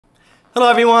Hello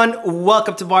everyone,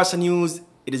 welcome to Barca News.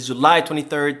 It is July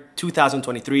 23rd,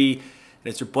 2023, and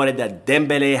it's reported that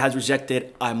Dembele has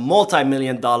rejected a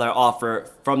multi-million-dollar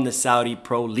offer from the Saudi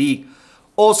Pro League.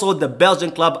 Also, the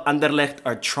Belgian club Anderlecht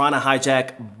are trying to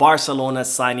hijack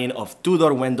Barcelona's signing of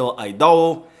Tudor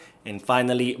Mendel-Idowu. And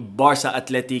finally, Barca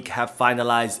Atletic have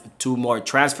finalized 2 more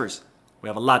transfers. We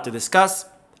have a lot to discuss,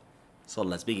 so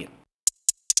let's begin.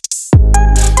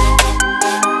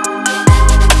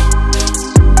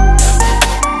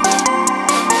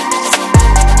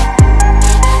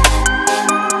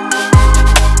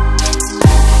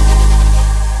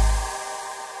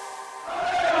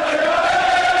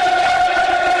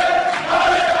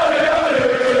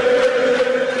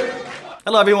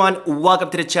 Hello everyone, welcome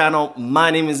to the channel.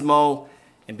 My name is Mo,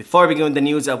 and before we begin with the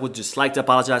news, I would just like to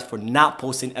apologize for not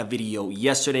posting a video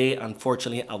yesterday.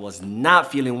 Unfortunately, I was not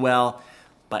feeling well,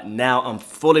 but now I'm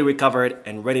fully recovered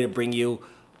and ready to bring you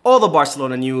all the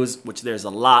Barcelona news, which there's a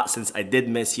lot since I did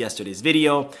miss yesterday's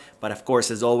video. But of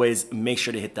course, as always, make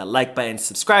sure to hit that like button,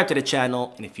 subscribe to the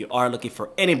channel, and if you are looking for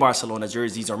any Barcelona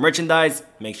jerseys or merchandise,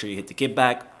 make sure you hit the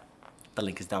kickback. The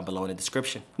link is down below in the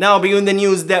description. Now, beginning the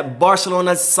news that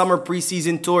Barcelona's summer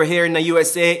preseason tour here in the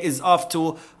USA is off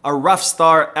to a rough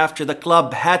start after the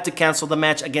club had to cancel the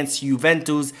match against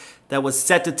Juventus that was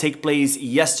set to take place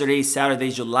yesterday,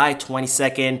 Saturday, July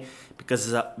 22nd,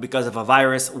 because of a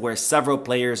virus where several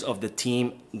players of the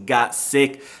team got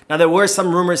sick. Now, there were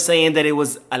some rumors saying that it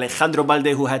was Alejandro Balde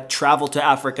who had traveled to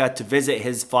Africa to visit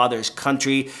his father's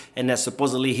country, and that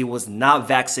supposedly he was not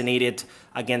vaccinated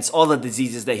against all the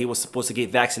diseases that he was supposed to get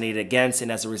vaccinated against, and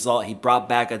as a result, he brought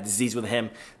back a disease with him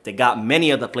that got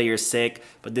many of the players sick,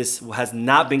 but this has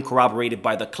not been corroborated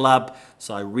by the club,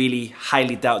 so I really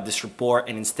highly doubt this report,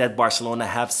 and instead Barcelona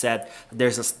have said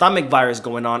there's a stomach virus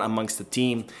going on amongst the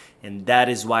team, and that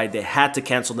is why they had to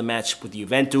cancel the match with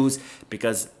Juventus,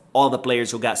 because all the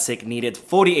players who got sick needed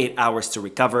 48 hours to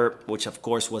recover, which of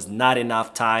course was not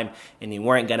enough time, and they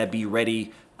weren't gonna be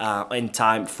ready in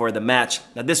time for the match.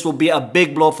 Now, this will be a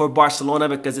big blow for Barcelona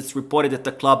because it's reported that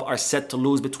the club are set to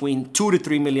lose between 2 to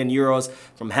 3 million euros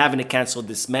from having to cancel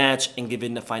this match, and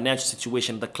given the financial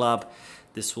situation of the club,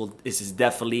 this is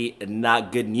definitely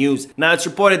not good news. Now, it's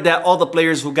reported that all the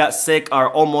players who got sick are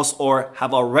almost or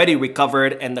have already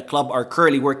recovered, and the club are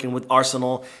currently working with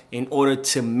Arsenal in order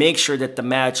to make sure that the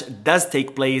match does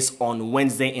take place on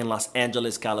Wednesday in Los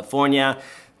Angeles, California.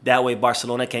 That way,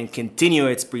 Barcelona can continue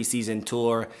its preseason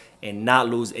tour and not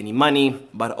lose any money,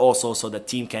 but also so the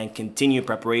team can continue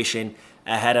preparation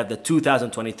ahead of the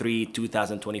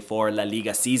 2023-2024 La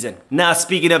Liga season. Now,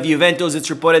 speaking of Juventus,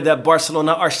 it's reported that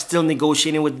Barcelona are still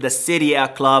negotiating with the Serie A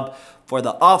club for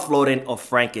the offloading of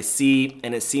Frank Kessie,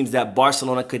 and it seems that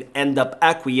Barcelona could end up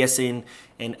acquiescing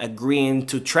and agreeing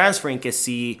to transferring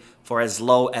Kessie for as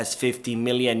low as 50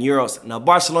 million euros. Now,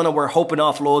 Barcelona were hoping to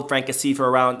offload Frank Kessie for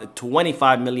around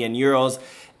 25 million euros,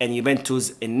 and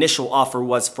Juventus' initial offer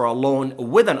was for a loan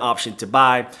with an option to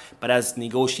buy. But as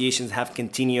negotiations have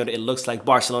continued, it looks like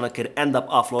Barcelona could end up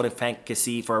offloading Frank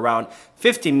Kessie for around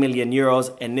 50 million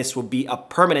euros, and this will be a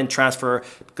permanent transfer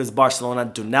because Barcelona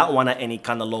do not want any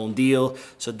kind of loan deal.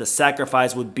 So the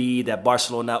sacrifice would be that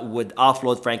Barcelona would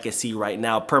offload Frank Kessie right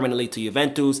now permanently to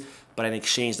Juventus, but in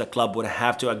exchange, the club would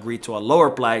have to agree to a lower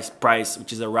price,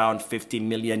 which is around 50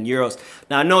 million euros.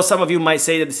 Now, I know some of you might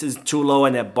say that this is too low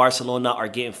and that Barcelona are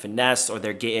getting finessed or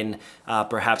they're getting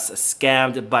perhaps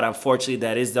scammed, but unfortunately,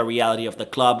 that is the reality of the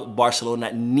club.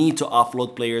 Barcelona need to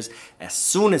offload players as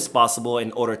soon as possible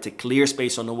in order to clear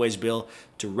space on the wage bill,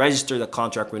 to register the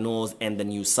contract renewals and the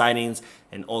new signings.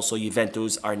 And also,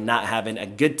 Juventus are not having a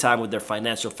good time with their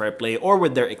financial fair play or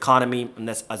with their economy, and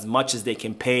that's as much as they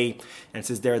can pay. And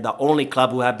since they're the only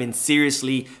club who have been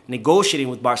seriously negotiating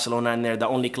with Barcelona, and they're the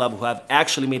only club who have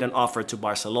actually made an offer to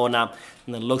Barcelona,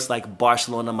 and it looks like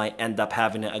Barcelona might end up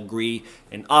having to agree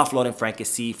and offloading Frank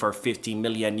Kessie for 50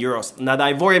 million euros. Now, the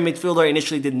Ivorian midfielder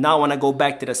initially did not want to go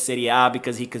back to the Serie A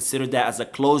because he considered that as a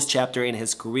closed chapter in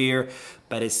his career,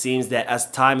 but it seems that as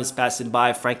time is passing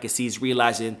by, Frank Kessie is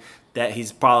realizing that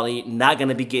he's probably not going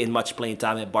to be getting much playing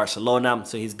time at Barcelona.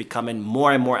 So he's becoming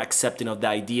more and more accepting of the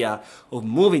idea of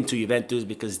moving to Juventus,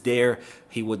 because there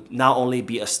he would not only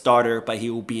be a starter, but he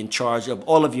will be in charge of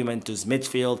all of Juventus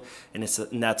midfield. And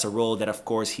that's a role that, of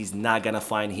course, he's not going to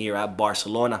find here at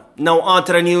Barcelona. Now, on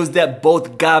to the news that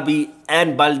both Gabi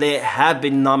and Balde have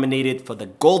been nominated for the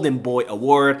Golden Boy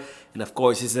Award. And of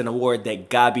course, this is an award that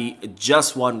Gabi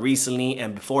just won recently.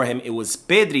 And before him, it was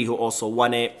Pedri who also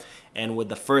won it. And with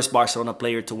the first Barcelona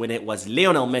player to win it was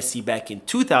Lionel Messi back in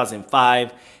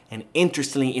 2005. And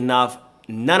interestingly enough,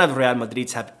 none of Real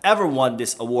Madrid's have ever won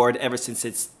this award ever since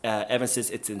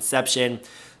its inception.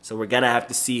 So we're going to have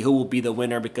to see who will be the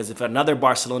winner, because if another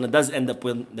Barcelona does end up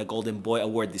winning the Golden Boy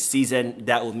Award this season,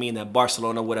 that would mean that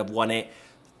Barcelona would have won it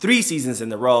 3 seasons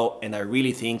in a row, and I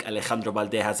really think Alejandro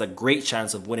Balde has a great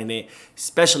chance of winning it,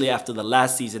 especially after the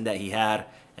last season that he had.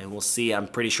 And we'll see. I'm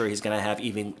pretty sure he's going to have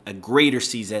even a greater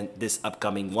season this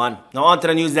upcoming one. Now on to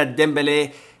the news that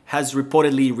Dembele has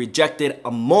reportedly rejected a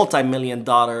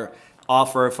multi-million-dollar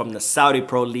offer from the Saudi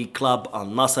Pro League club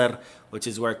Al-Nassr, which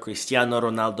is where Cristiano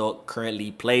Ronaldo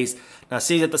currently plays. Now it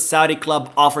seems that the Saudi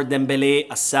club offered Dembele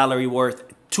a salary worth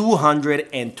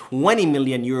 220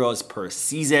 million euros per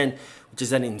season, which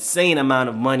is an insane amount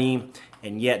of money.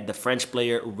 And yet the French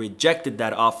player rejected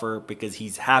that offer because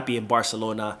he's happy in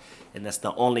Barcelona, and that's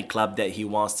the only club that he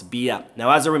wants to be at.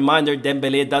 Now, as a reminder,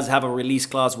 Dembele does have a release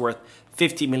clause worth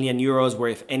 50 million euros,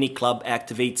 where if any club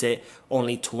activates it,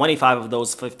 only 25 of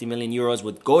those 50 million euros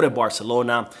would go to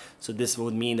Barcelona. So this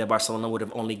would mean that Barcelona would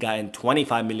have only gotten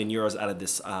 25 million euros out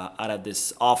of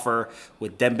this offer,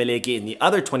 with Dembele getting the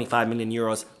other 25 million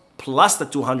euros plus the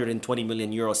 220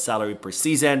 million euro salary per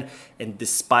season. And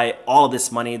despite all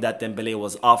this money that Dembele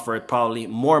was offered, probably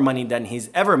more money than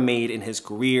he's ever made in his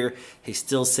career, he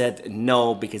still said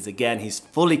no, because again, he's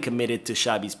fully committed to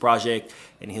Xavi's project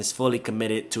and he's fully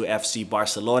committed to FC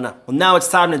Barcelona. Well, now it's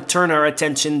time to turn our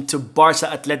attention to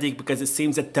Barca Atletic, because it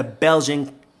seems that the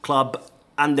Belgian club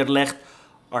Anderlecht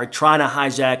are trying to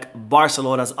hijack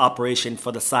Barcelona's operation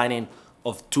for the signing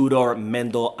of Tudor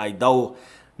Mendel-Idowu.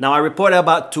 Now, I reported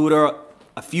about Tudor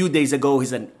a few days ago.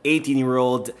 He's an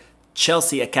 18-year-old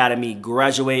Chelsea Academy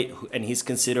graduate, and he's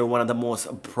considered one of the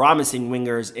most promising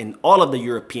wingers in all of the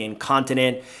European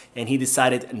continent. And he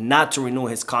decided not to renew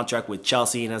his contract with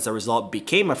Chelsea, and as a result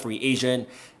became a free agent.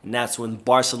 And that's when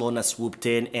Barcelona swooped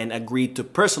in and agreed to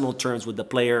personal terms with the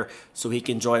player so he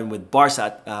can join with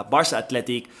Barca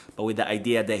Atletic, but with the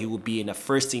idea that he would be in a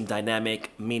first team dynamic,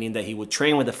 meaning that he would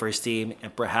train with the first team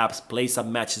and perhaps play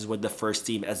some matches with the first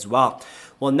team as well.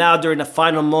 Well, now during the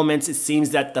final moments, it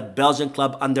seems that the Belgian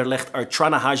club Anderlecht are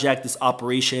trying to hijack this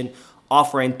operation,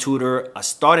 offering Tudor a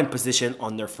starting position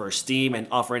on their first team and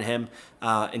offering him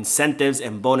incentives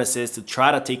and bonuses to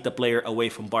try to take the player away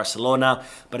from Barcelona.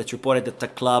 But it's reported that the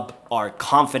club are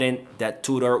confident that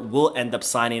Tudor will end up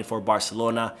signing for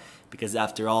Barcelona, because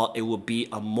after all, it will be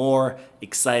a more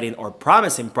exciting or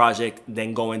promising project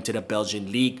than going to the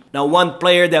Belgian league. Now, one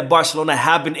player that Barcelona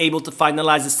have been able to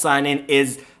finalize the signing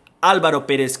is Álvaro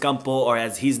Pérez Campo, or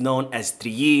as he's known as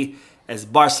Trilli, as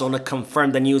Barcelona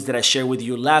confirmed the news that I shared with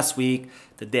you last week,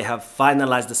 that they have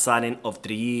finalized the signing of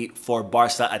Trilli for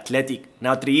Barca Atletic.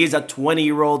 Now, Trilli is a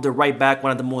 20-year-old right back,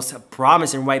 one of the most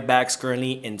promising right backs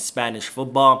currently in Spanish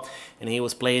football. And he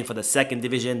was playing for the second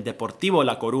division, Deportivo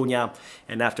La Coruña.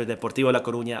 And after Deportivo La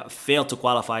Coruña failed to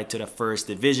qualify to the first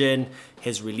division,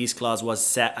 his release clause was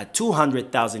set at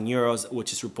 200,000 euros,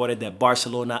 which is reported that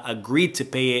Barcelona agreed to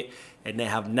pay it. And they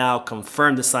have now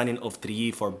confirmed the signing of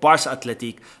Trilli for Barca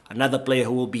Atletic, another player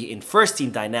who will be in first team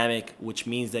dynamic, which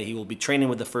means that he will be training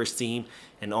with the first team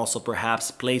and also perhaps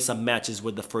play some matches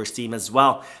with the first team as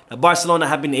well. Now, Barcelona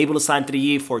have been able to sign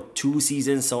Trilli for 2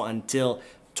 seasons, so until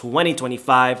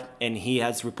 2025, and he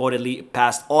has reportedly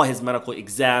passed all his medical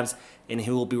exams, and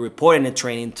he will be reporting in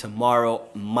training tomorrow,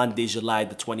 Monday, July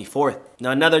the 24th.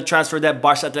 Now, another transfer that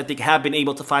Barca Atletic have been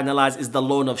able to finalize is the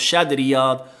loan of Shadi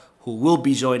Riyad, who will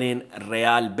be joining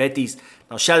Real Betis.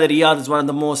 Now, Shadi Riyad is one of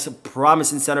the most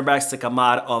promising center backs to come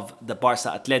out of the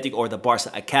Barca Atletic or the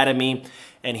Barca Academy,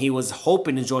 and he was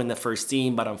hoping to join the first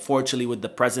team, but unfortunately with the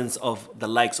presence of the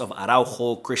likes of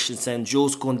Araujo, Christensen,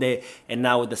 Jules Koundé, and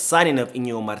now with the signing of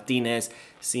Íñigo Martínez,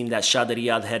 it seemed that Shadi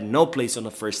Riyad had no place on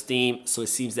the first team. So it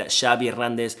seems that Xavi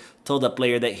Hernandez told the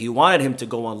player that he wanted him to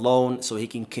go on loan so he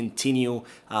can continue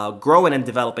growing and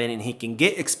developing, and he can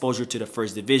get exposure to the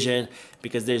first division,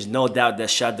 because there's no doubt that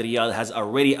Shadi Riyad has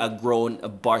already outgrown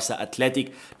Barca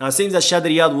Atletic. Now it seems that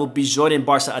Shadi Riyad will be joining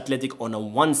Barca Atletic on a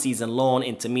 1-season loan,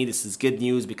 and to me this is good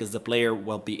news, because the player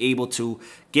will be able to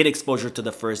get exposure to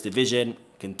the first division,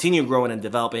 continue growing and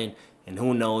developing, and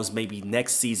who knows, maybe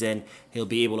next season he'll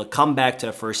be able to come back to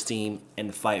the first team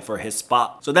and fight for his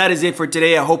spot. So that is it for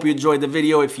today. I hope you enjoyed the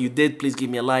video. If you did, please give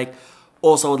me a like.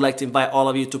 Also, I would like to invite all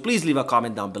of you to please leave a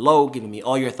comment down below, giving me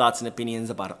all your thoughts and opinions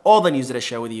about all the news that I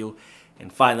share with you.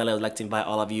 And finally, I would like to invite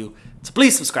all of you to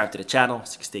please subscribe to the channel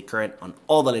so you can stay current on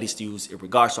all the latest news in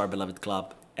regards to our beloved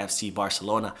club, FC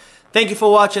Barcelona. Thank you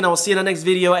for watching. I will see you in the next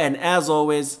video. And as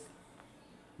always,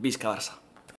 Visca Barça.